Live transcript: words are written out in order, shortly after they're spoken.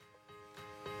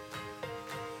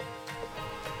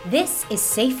This is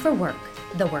Safe for Work,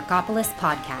 the Workopolis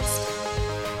podcast.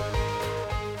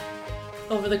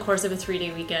 Over the course of a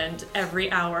 3-day weekend,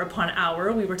 every hour upon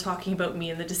hour, we were talking about me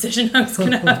and the decision I was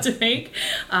going to have to make.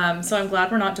 So I'm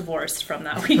glad we're not divorced from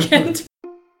that weekend.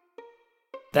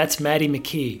 That's Maddie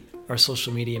McKee, our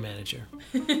social media manager.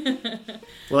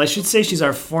 Well, I should say she's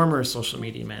our former social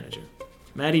media manager.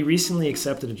 Maddie recently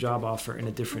accepted a job offer in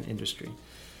a different industry.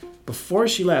 Before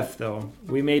she left, though,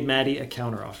 we made Maddie a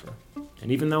counteroffer.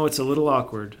 And even though it's a little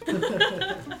awkward,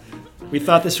 we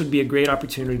thought this would be a great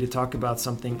opportunity to talk about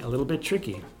something a little bit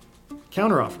tricky.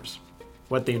 Counteroffers.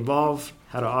 What they involve,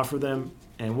 how to offer them,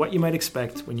 and what you might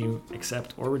expect when you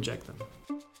accept or reject them.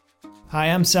 Hi,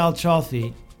 I'm Sal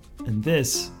Chalfie, and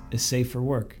this is Safe for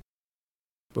Work.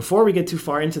 Before we get too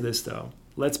far into this, though,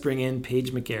 let's bring in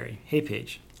Paige McGarry. Hey,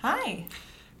 Paige. Hi.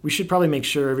 We should probably make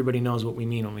sure everybody knows what we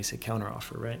mean when we say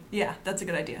counteroffer, right? Yeah, that's a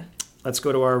good idea. Let's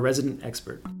go to our resident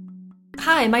expert.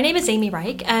 Hi, my name is Amy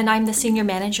Reich, and I'm the Senior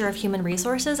Manager of Human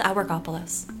Resources at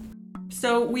Workopolis.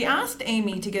 So we asked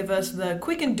Amy to give us the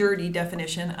quick and dirty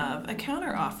definition of a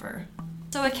counteroffer.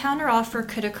 So a counteroffer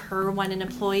could occur when an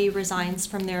employee resigns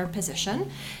from their position,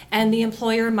 and the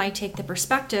employer might take the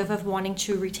perspective of wanting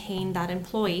to retain that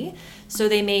employee. So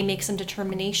they may make some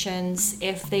determinations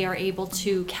if they are able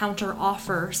to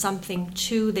counteroffer something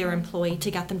to their employee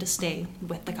to get them to stay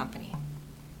with the company.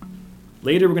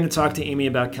 Later, we're going to talk to Amy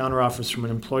about counteroffers from an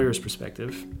employer's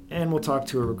perspective, and we'll talk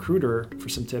to a recruiter for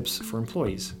some tips for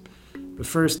employees. But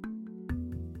first,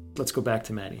 let's go back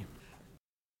to Maddie.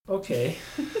 Okay.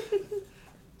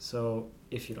 So,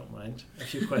 if you don't mind, a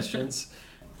few questions.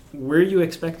 Were you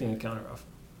expecting a counteroffer?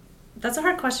 That's a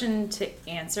hard question to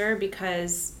answer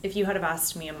because if you had have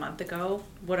asked me a month ago,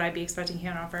 would I be expecting a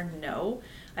counteroffer? No.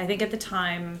 I think at the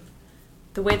time,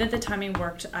 the way that the timing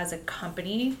worked as a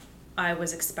company, I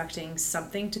was expecting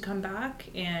something to come back,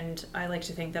 and I like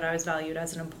to think that I was valued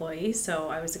as an employee, so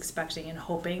I was expecting and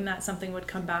hoping that something would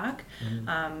come back.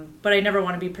 But I never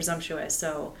want to be presumptuous,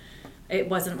 so it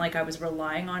wasn't like I was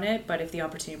relying on it, but if the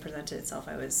opportunity presented itself,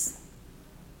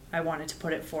 I wanted to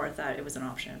put it forth that it was an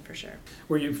option for sure.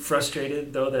 Were you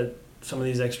frustrated, though, that some of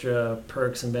these extra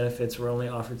perks and benefits were only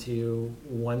offered to you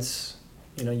once,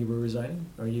 you were resigning?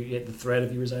 Or the threat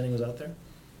of you resigning was out there?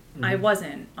 Mm-hmm. I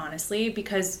wasn't, honestly,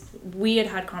 because we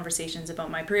had conversations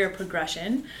about my career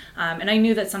progression, and I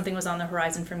knew that something was on the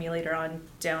horizon for me later on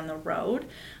down the road.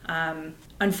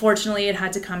 Unfortunately, it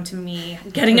had to come to me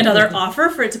getting another offer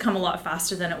for it to come a lot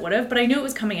faster than it would have, but I knew it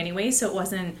was coming anyway, so it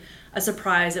wasn't a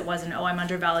surprise. It wasn't, I'm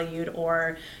undervalued,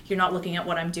 or you're not looking at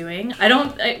what I'm doing.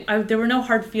 There were no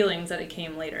hard feelings that it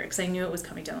came later, because I knew it was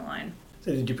coming down the line.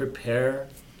 So did you prepare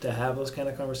to have those kind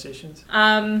of conversations?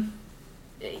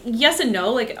 Yes and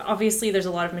no. Obviously there's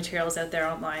a lot of materials out there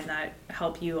online that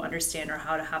help you understand or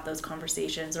how to have those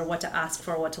conversations or what to ask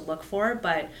for, what to look for.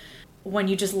 But when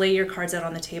you just lay your cards out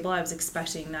on the table, I was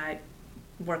expecting that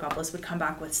Workopolis would come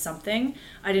back with something.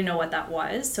 I didn't know what that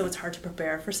was, so it's hard to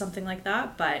prepare for something like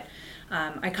that. But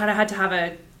I kind of had to have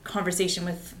a conversation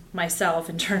with myself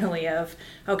internally of,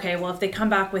 okay, well, if they come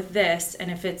back with this,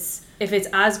 and if it's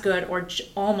as good or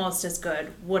almost as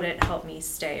good, would it help me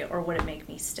stay or would it make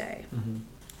me stay? Mm-hmm.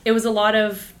 It was a lot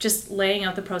of just laying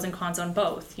out the pros and cons on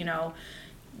both,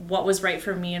 what was right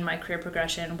for me in my career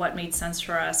progression, what made sense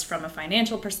for us from a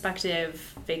financial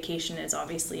perspective. Vacation is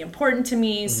obviously important to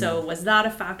me, mm-hmm. So was that a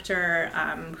factor?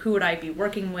 Who would I be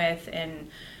working with, and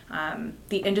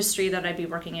the industry that I'd be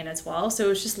working in as well. So it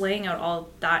was just laying out all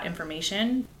that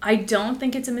information. I don't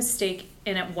think it's a mistake,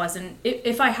 and it wasn't.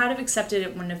 If I had have accepted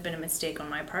it, wouldn't have been a mistake on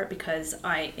my part, because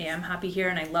I am happy here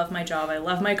and I love my job. I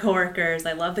love my coworkers.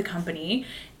 I love the company.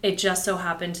 It just so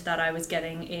happened that I was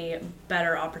getting a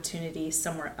better opportunity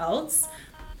somewhere else.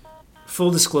 Full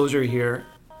disclosure here,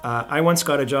 I once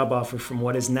got a job offer from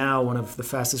what is now one of the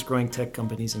fastest growing tech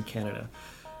companies in Canada.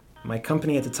 My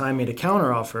company at the time made a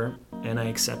counteroffer, and I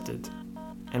accepted.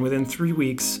 And within 3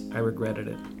 weeks, I regretted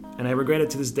it. And I regret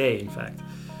it to this day, in fact.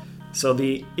 So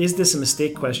the is this a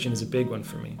mistake question is a big one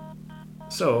for me.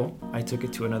 So I took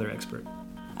it to another expert.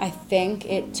 I think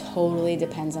it totally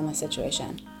depends on the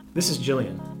situation. This is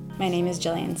Jillian. My name is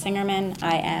Jillian Singerman.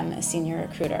 I am a senior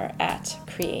recruiter at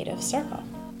Creative Circle.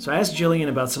 So I asked Jillian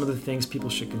about some of the things people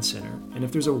should consider, and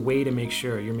if there's a way to make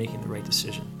sure you're making the right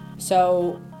decision.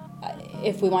 So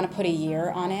if we want to put a year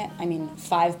on it,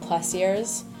 5+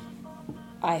 years,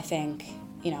 I think,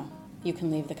 you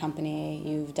can leave the company,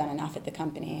 you've done enough at the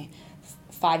company.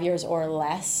 5 years or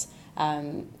less,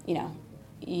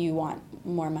 you want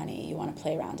more money, you want to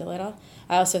play around a little.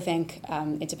 I also think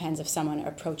it depends if someone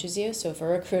approaches you. So if a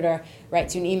recruiter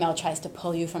writes you an email, tries to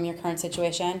pull you from your current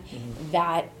situation, mm-hmm.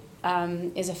 that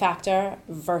is a factor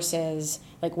versus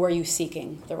like, were you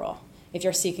seeking the role? If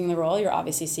you're seeking the role, you're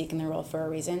obviously seeking the role for a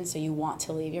reason, so you want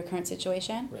to leave your current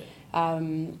situation.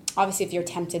 Right. Obviously, if you're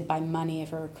tempted by money,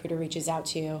 if a recruiter reaches out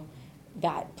to you,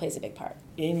 that plays a big part.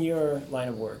 In your line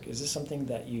of work, is this something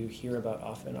that you hear about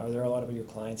often? Are there a lot of your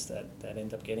clients that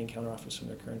end up getting counteroffers from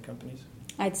their current companies?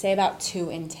 I'd say about 2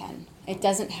 in 10. It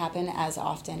doesn't happen as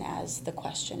often as the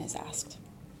question is asked.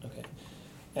 Okay.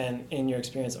 And in your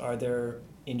experience, are there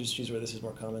industries where this is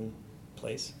more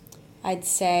commonplace? I'd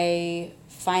say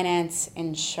finance,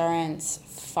 insurance,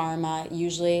 pharma,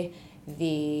 usually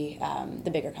the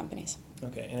bigger companies.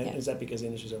 Okay, and Yeah. is that because the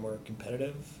industries are more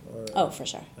competitive? Or? Oh, for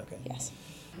sure. Okay. Yes.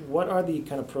 What are the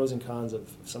kind of pros and cons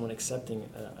of someone accepting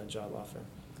a job offer?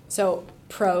 So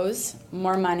pros,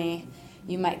 more money,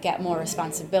 you might get more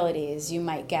responsibilities, you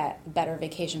might get a better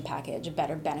vacation package, a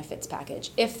better benefits package,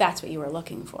 if that's what you were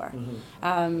looking for.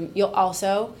 You'll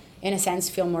also, in a sense,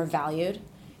 feel more valued.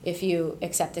 If you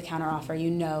accept a counteroffer, you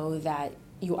know that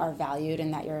you are valued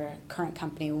and that your current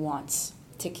company wants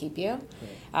to keep you.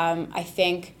 Right. I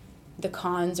think the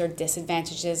cons or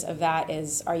disadvantages of that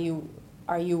is, are you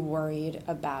worried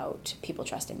about people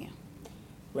trusting you?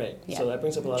 Right. Yeah. So that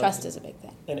brings up a lot Trust of... is a big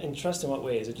thing. And trust in what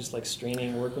way? Is it just like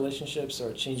straining work relationships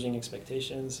or changing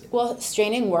expectations? Well,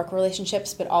 straining work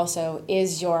relationships, but also,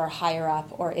 is your higher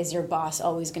up or is your boss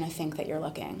always going to think that you're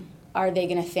looking? Are they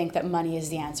going to think that money is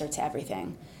the answer to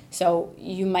everything? So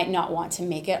you might not want to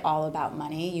make it all about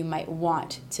money. You might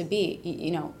want to be,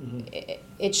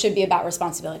 it should be about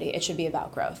responsibility. It should be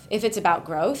about growth. If it's about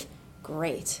growth,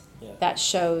 great. Yeah. That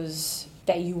shows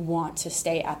that you want to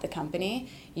stay at the company.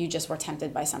 You just were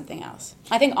tempted by something else.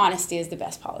 I think honesty is the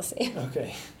best policy.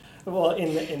 Okay. Well,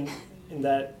 in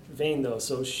that vein, though,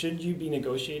 so should you be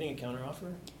negotiating a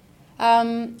counteroffer?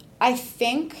 I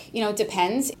think, it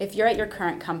depends. If you're at your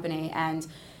current company and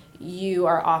you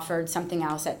are offered something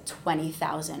else at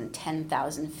 $20,000,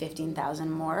 $10,000, $15,000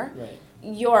 more, Right.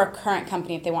 your current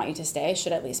company, if they want you to stay,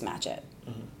 should at least match it.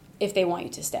 Mm-hmm. If they want you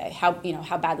to stay, how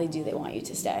badly do they want you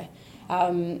to stay?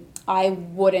 I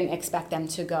wouldn't expect them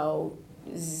to go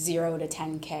 0 to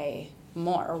 10K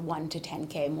more or 1 to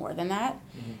 10K more than that.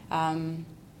 Mm-hmm.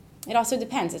 It also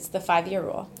depends. It's the 5-year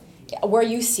rule. Were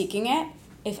you seeking it?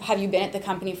 Have you been at the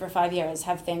company for 5 years?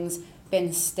 Have things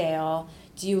been stale?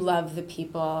 Do you love the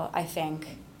people? I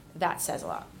think that says a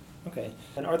lot. Okay.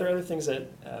 And are there other things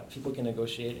that people can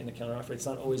negotiate in a counteroffer? It's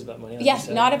not always about money. Like Yeah, you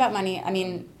said. not about money. I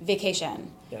mean,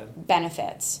 vacation, Yeah.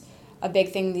 benefits. A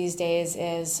big thing these days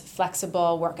is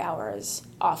flexible work hours,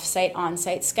 off-site,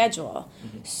 on-site schedule.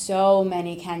 Mm-hmm. So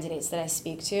many candidates that I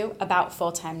speak to about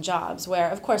full-time jobs, where,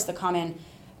 of course, the common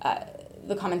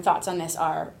thoughts on this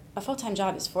are a full-time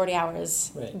job is 40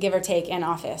 hours, Right. give or take, in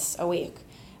office a week.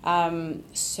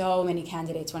 So many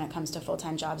candidates, when it comes to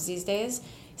full-time jobs these days,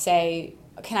 say,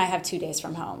 can I have 2 days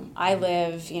from home? I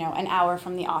live, an hour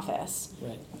from the office.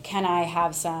 Right. Can I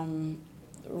have some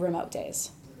remote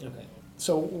days? Okay.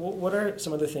 So what are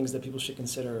some other things that people should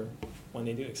consider when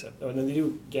they do accept, or when they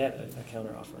do get a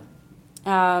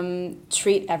counteroffer?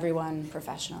 Treat everyone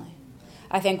professionally.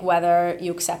 I think whether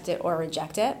you accept it or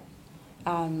reject it,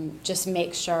 just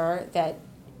make sure that,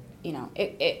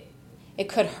 it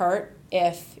could hurt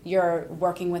if you're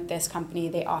working with this company,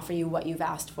 they offer you what you've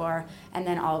asked for, and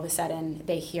then all of a sudden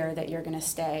they hear that you're going to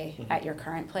stay at your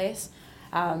current place.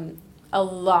 A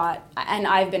lot, and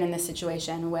I've been in this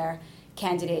situation where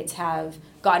candidates have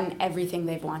gotten everything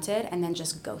they've wanted and then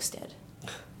just ghosted.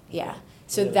 Yeah.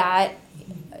 So Yeah. that,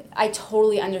 I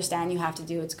totally understand you have to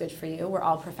do what's good for you. We're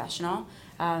all professional.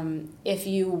 If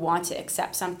you want to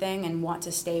accept something and want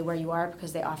to stay where you are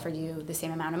because they offered you the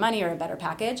same amount of money or a better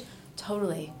package,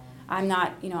 totally. I'm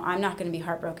not going to be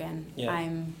heartbroken. Yeah.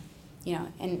 I'm,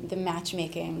 in the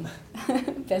matchmaking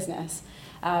business.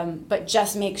 But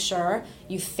just make sure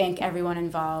you thank everyone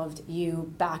involved,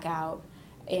 you back out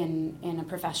in a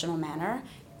professional manner.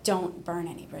 Don't burn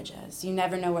any bridges. You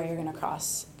never know where you're going to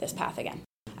cross this path again.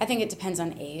 I think it depends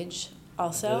on age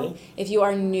also. Really? If you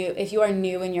are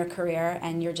new in your career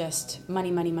and you're just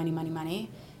money,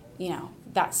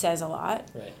 that says a lot.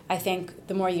 Right. I think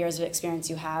the more years of experience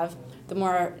you have, the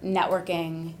more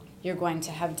networking you're going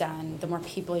to have done, the more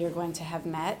people you're going to have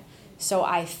met. So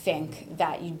I think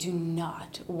that you do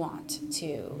not want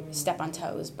to step on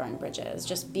toes, burn bridges.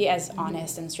 Just be as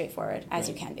honest and straightforward as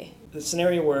you can be. The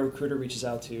scenario where a recruiter reaches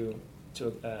out to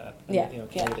a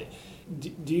candidate.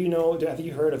 Do you know? Have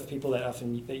you heard of people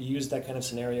that use that kind of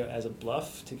scenario as a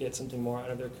bluff to get something more out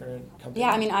of their current company?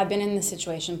 Yeah, I mean, I've been in this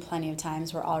situation plenty of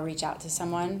times where I'll reach out to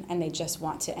someone and they just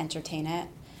want to entertain it.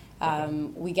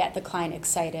 We get the client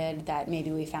excited that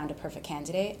maybe we found a perfect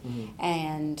candidate,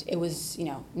 and it was,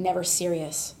 never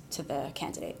serious to the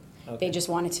candidate. Okay. They just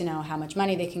wanted to know how much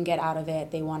money they can get out of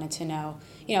it. They wanted to know,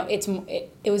 it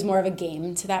was more of a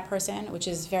game to that person, which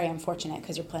is very unfortunate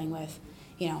because you're playing with,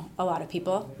 a lot of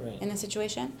people Right. in this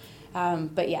situation.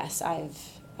 But yes,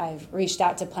 I've reached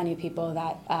out to plenty of people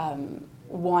that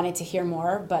wanted to hear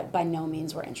more, but by no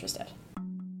means were interested.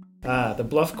 The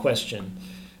bluff question.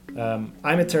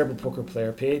 I'm a terrible poker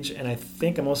player, Paige, and I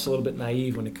think I'm also a little bit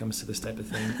naive when it comes to this type of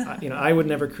thing. I would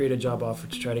never create a job offer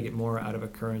to try to get more out of a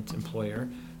current employer,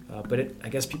 but I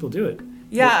guess people do it.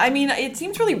 Yeah, I mean, it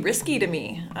seems really risky to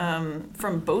me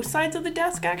from both sides of the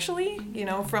desk, actually.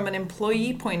 From an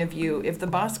employee point of view, if the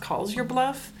boss calls your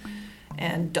bluff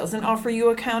and doesn't offer you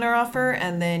a counteroffer,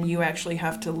 and then you actually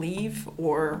have to leave,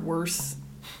 or worse,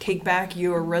 take back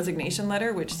your resignation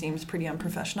letter, which seems pretty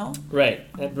unprofessional. Right.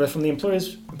 But from the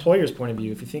employer's point of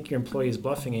view, if you think your employee is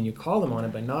bluffing and you call them on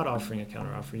it by not offering a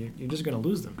counteroffer, you're just going to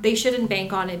lose them. They shouldn't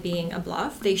bank on it being a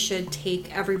bluff. They should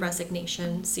take every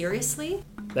resignation seriously.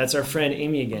 That's our friend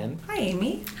Amy again. Hi,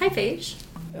 Amy. Hi, Paige.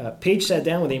 Paige sat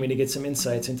down with Amy to get some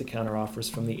insights into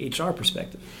counteroffers from the HR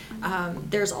perspective.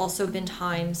 There's also been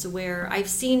times where I've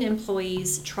seen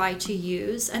employees try to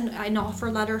use an offer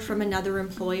letter from another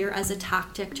employer as a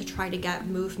tactic to try to get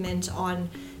movement on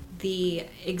the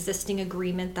existing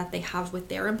agreement that they have with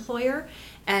their employer.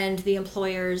 And the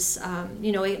employers,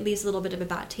 it leaves a little bit of a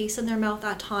bad taste in their mouth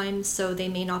at times, so they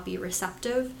may not be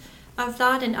receptive of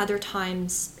that, and other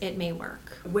times it may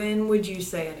work. When would you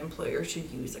say an employer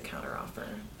should use a counteroffer?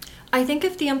 I think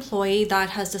if the employee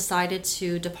that has decided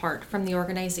to depart from the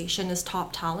organization is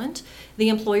top talent, the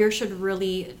employer should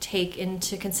really take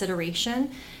into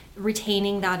consideration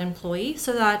retaining that employee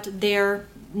so that their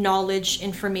knowledge,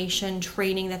 information,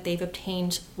 training that they've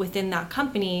obtained within that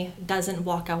company doesn't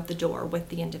walk out the door with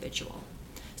the individual.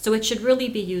 So it should really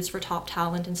be used for top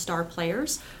talent and star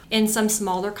players. In some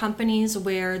smaller companies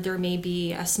where there may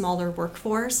be a smaller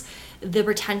workforce, the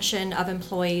retention of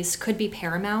employees could be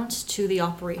paramount to the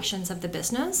operations of the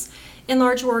business. In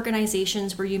larger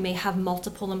organizations where you may have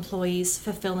multiple employees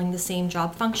fulfilling the same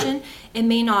job function, it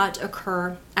may not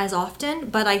occur as often,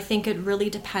 but I think it really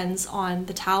depends on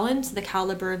the talent, the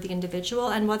caliber of the individual,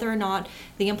 and whether or not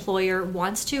the employer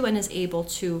wants to and is able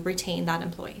to retain that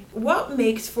employee. What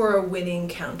makes for a winning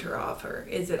counteroffer?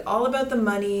 Is it all about the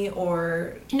money,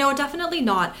 or? No, definitely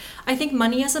not. I think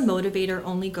money as a motivator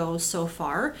only goes so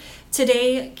far.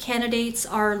 Today, candidates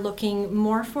are looking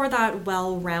more for that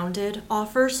well-rounded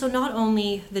offer, so not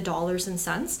only the dollars and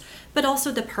cents, but also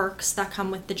the perks that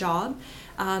come with the job.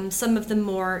 Some of the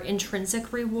more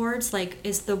intrinsic rewards, like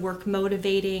is the work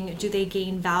motivating? Do they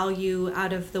gain value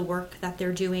out of the work that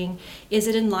they're doing? Is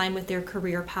it in line with their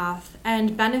career path?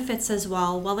 And benefits as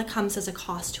well. While it comes as a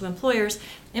cost to employers,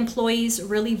 employees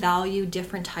really value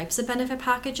different types of benefit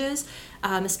packages,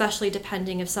 especially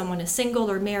depending if someone is single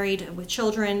or married with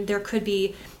children. There could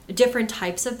be different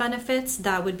types of benefits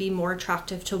that would be more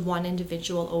attractive to one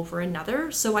individual over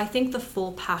another. So I think the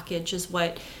full package is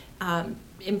what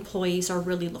employees are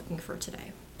really looking for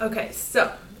today. Okay,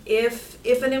 so if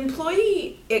an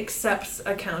employee accepts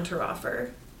a counteroffer,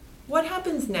 what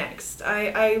happens next?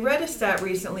 I read a stat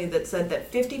recently that said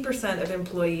that 50% of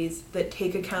employees that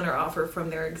take a counteroffer from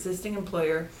their existing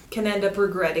employer can end up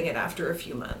regretting it after a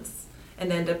few months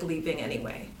and end up leaving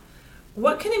anyway.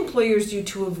 What can employers do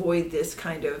to avoid this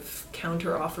kind of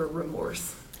counteroffer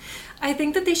remorse? I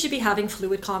think that they should be having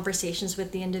fluid conversations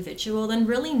with the individual and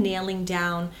really nailing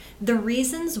down the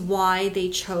reasons why they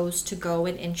chose to go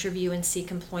and interview and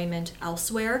seek employment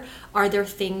elsewhere. Are there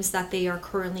things that they are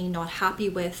currently not happy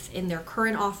with in their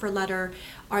current offer letter?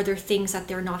 Are there things that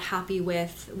they're not happy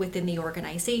with within the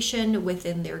organization,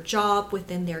 within their job,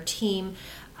 within their team?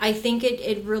 I think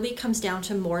it really comes down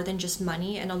to more than just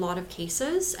money in a lot of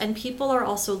cases, and people are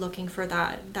also looking for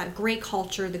that great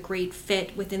culture, the great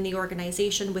fit within the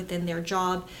organization, within their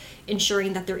job,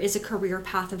 ensuring that there is a career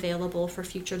path available for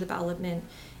future development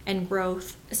and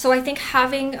growth. So I think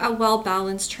having a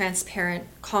well-balanced, transparent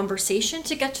conversation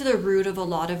to get to the root of a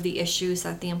lot of the issues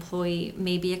that the employee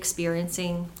may be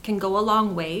experiencing can go a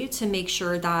long way to make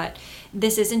sure that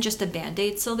this isn't just a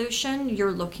Band-Aid solution.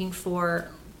 You're looking for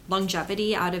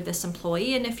longevity out of this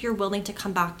employee, and if you're willing to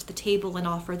come back to the table and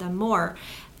offer them more,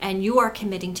 and you are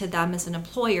committing to them as an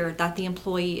employer, that the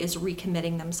employee is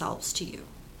recommitting themselves to you.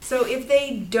 So if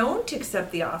they don't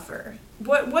accept the offer,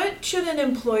 what should an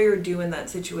employer do in that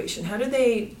situation? How do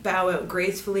they bow out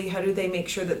gracefully? How do they make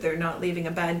sure that they're not leaving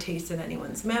a bad taste in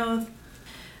anyone's mouth?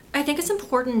 I think it's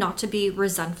important not to be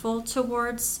resentful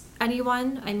towards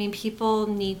anyone. I mean, people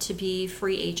need to be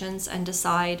free agents and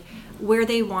decide where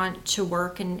they want to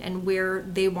work and where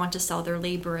they want to sell their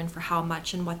labor and for how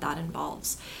much and what that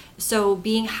involves. So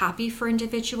being happy for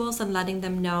individuals and letting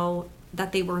them know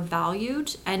that they were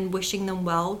valued and wishing them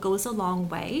well goes a long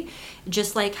way.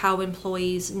 Just like how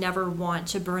employees never want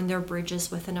to burn their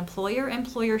bridges with an employer,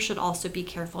 employers should also be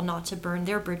careful not to burn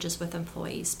their bridges with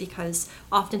employees, because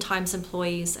oftentimes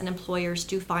employees and employers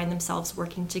do find themselves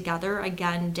working together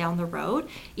again down the road.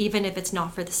 Even if it's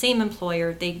not for the same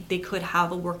employer, they could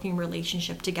have a working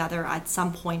relationship together at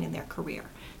some point in their career.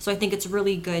 So I think it's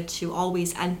really good to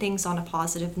always end things on a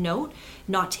positive note,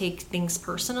 not take things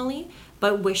personally,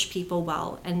 but wish people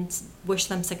well and wish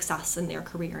them success in their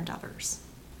career endeavors.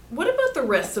 What about the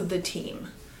rest of the team?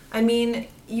 I mean,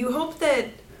 you hope that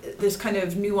this kind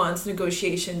of nuanced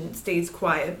negotiation stays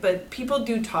quiet, but people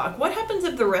do talk. What happens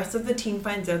if the rest of the team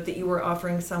finds out that you were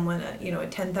offering someone a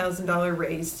 $10,000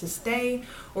 raise to stay,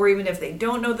 or even if they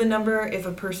don't know the number, if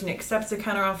a person accepts a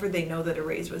counteroffer, they know that a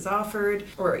raise was offered,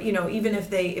 or even if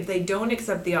they don't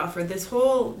accept the offer, this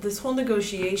whole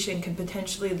negotiation can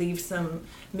potentially leave some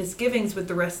misgivings with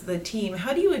the rest of the team.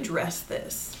 How do you address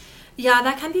this? Yeah,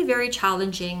 that can be very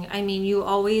challenging. I mean, you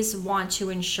always want to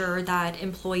ensure that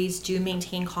employees do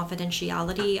maintain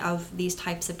confidentiality of these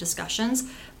types of discussions,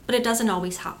 but it doesn't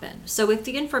always happen. So if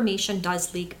the information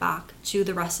does leak back to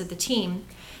the rest of the team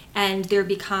and there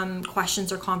become questions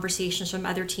or conversations from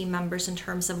other team members in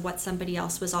terms of what somebody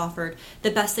else was offered, the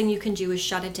best thing you can do is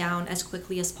shut it down as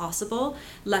quickly as possible.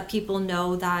 Let people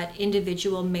know that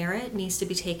individual merit needs to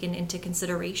be taken into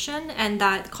consideration and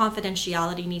that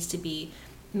confidentiality needs to be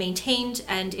maintained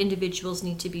and individuals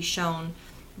need to be shown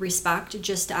respect,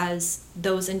 just as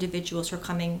those individuals who are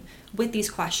coming with these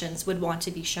questions would want to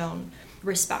be shown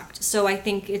respect. So I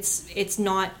think it's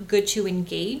not good to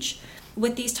engage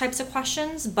with these types of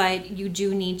questions, but you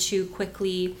do need to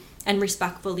quickly and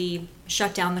respectfully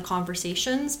shut down the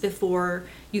conversations before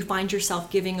you find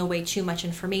yourself giving away too much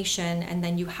information and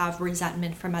then you have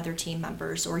resentment from other team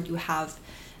members, or you have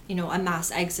a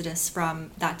mass exodus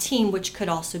from that team, which could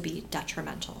also be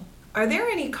detrimental. Are there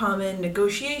any common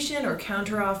negotiation or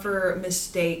counteroffer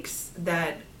mistakes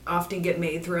that often get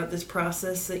made throughout this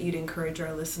process that you'd encourage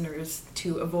our listeners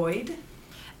to avoid?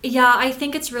 Yeah, I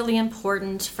think it's really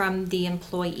important from the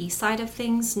employee side of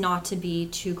things not to be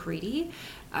too greedy.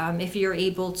 If you're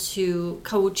able to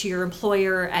go to your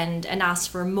employer and ask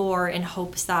for more in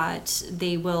hopes that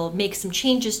they will make some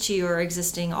changes to your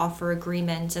existing offer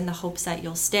agreement in the hopes that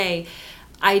you'll stay,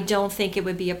 I don't think it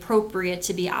would be appropriate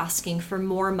to be asking for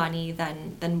more money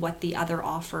than what the other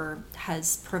offer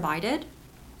has provided.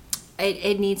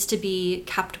 It needs to be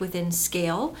kept within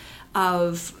scale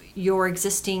of your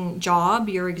existing job,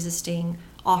 your existing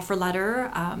offer letter,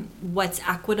 what's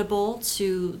equitable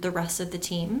to the rest of the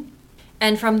team.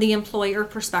 And from the employer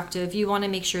perspective, you want to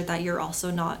make sure that you're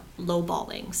also not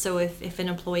lowballing. So if an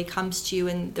employee comes to you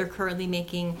and they're currently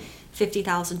making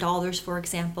 $50,000, for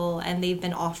example, and they've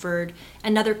been offered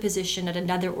another position at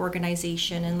another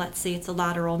organization, and let's say it's a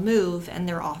lateral move and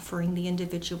they're offering the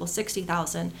individual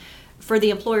 $60,000, for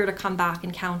the employer to come back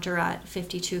and counter at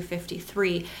 52,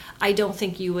 53, I don't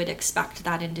think you would expect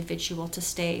that individual to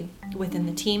stay within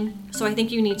the team. So I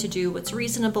think you need to do what's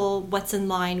reasonable, what's in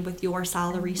line with your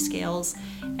salary scales,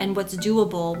 and what's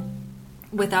doable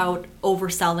without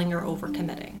overselling or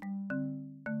overcommitting.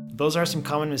 Those are some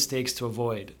common mistakes to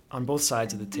avoid on both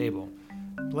sides of the table.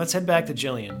 But let's head back to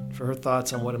Jillian for her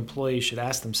thoughts on what employees should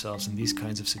ask themselves in these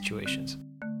kinds of situations.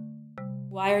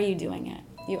 Why are you doing it?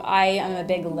 I am a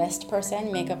big list person,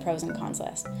 make a pros and cons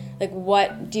list. Like,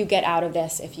 what do you get out of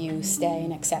this if you stay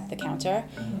and accept the counter?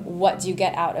 What do you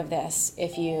get out of this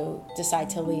if you decide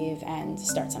to leave and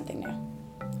start something new?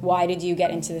 Why did you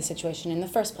get into this situation in the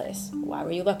first place? Why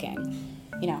were you looking?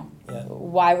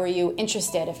 Why were you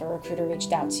interested if a recruiter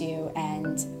reached out to you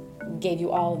and gave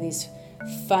you all of these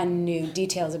fun new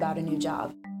details about a new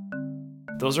job?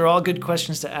 Those are all good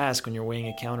questions to ask when you're weighing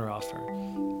a counteroffer.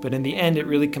 But in the end, it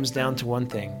really comes down to one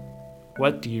thing.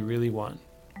 What do you really want?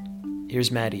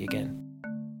 Here's Maddie again.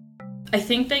 I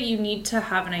think that you need to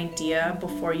have an idea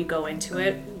before you go into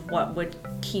it what would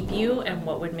keep you and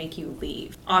what would make you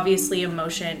leave. Obviously,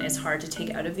 emotion is hard to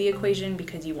take out of the equation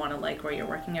because you want to like where you're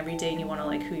working every day and you want to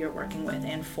like who you're working with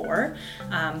and for.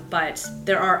 But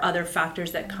there are other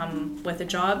factors that come with a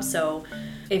job. So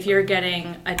if you're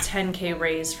getting a $10K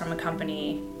raise from a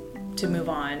company to move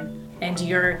on, and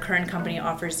your current company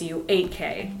offers you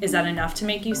 $8K, is that enough to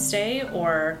make you stay,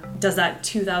 or does that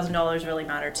 $2,000 really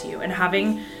matter to you? And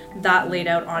having that laid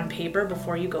out on paper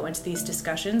before you go into these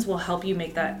discussions will help you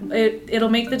make that, it'll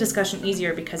make the discussion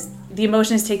easier because the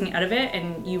emotion is taken out of it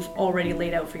and you've already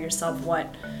laid out for yourself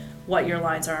what your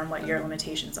lines are and what your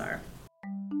limitations are.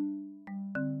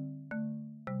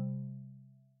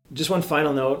 Just one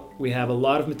final note, we have a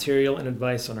lot of material and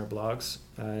advice on our blogs.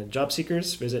 Job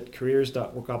seekers, visit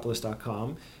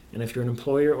careers.workopolis.com. And if you're an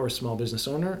employer or a small business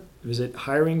owner, visit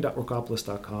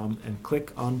hiring.workopolis.com and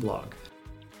click on blog.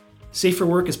 Safe for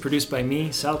Work is produced by me,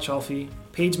 Sal Chalfie,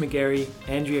 Paige McGarry,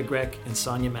 Andrea Greck, and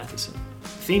Sonia Matheson.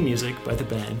 Theme music by the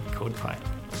band Code Pie.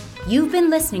 You've been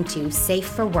listening to Safe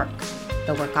for Work,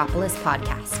 the Workopolis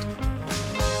podcast.